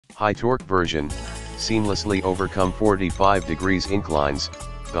High torque version, seamlessly overcome 45 degrees inclines.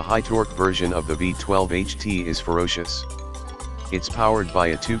 The high torque version of the V12HT is ferocious. It's powered by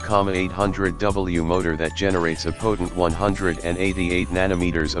a 2,800W motor that generates a potent 188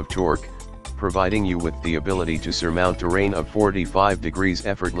 nanometers of torque, providing you with the ability to surmount terrain of 45 degrees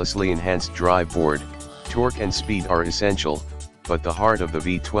effortlessly. Enhanced drive board, torque and speed are essential, but the heart of the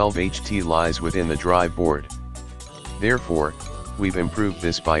V12HT lies within the drive board. Therefore, we've improved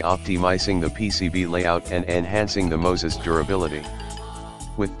this by optimizing the PCB layout and enhancing the MOS's durability.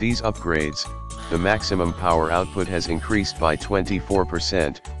 With these upgrades, the maximum power output has increased by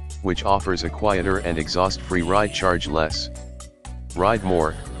 24%, which offers a quieter and exhaust-free ride. Charge less, ride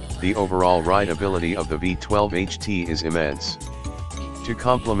more. The overall rideability of the V12HT is immense. To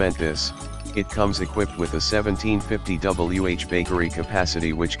complement this, it comes equipped with a 1750 Wh battery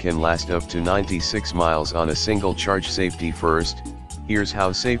capacity which can last up to 96 miles on a single charge. Safety first, here's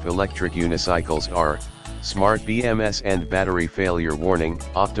how safe electric unicycles are: smart BMS and battery failure warning,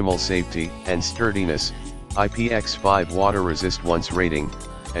 optimal safety and sturdiness, IPX5 water resist once rating,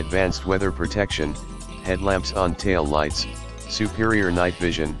 advanced weather protection, headlamps on tail lights, superior night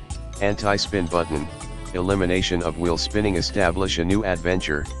vision, anti-spin button, elimination of wheel spinning. Establish a new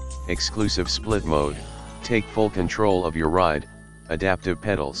adventure, exclusive split mode, take full control of your ride, adaptive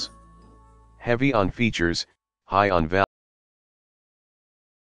pedals. Heavy on features, high on value.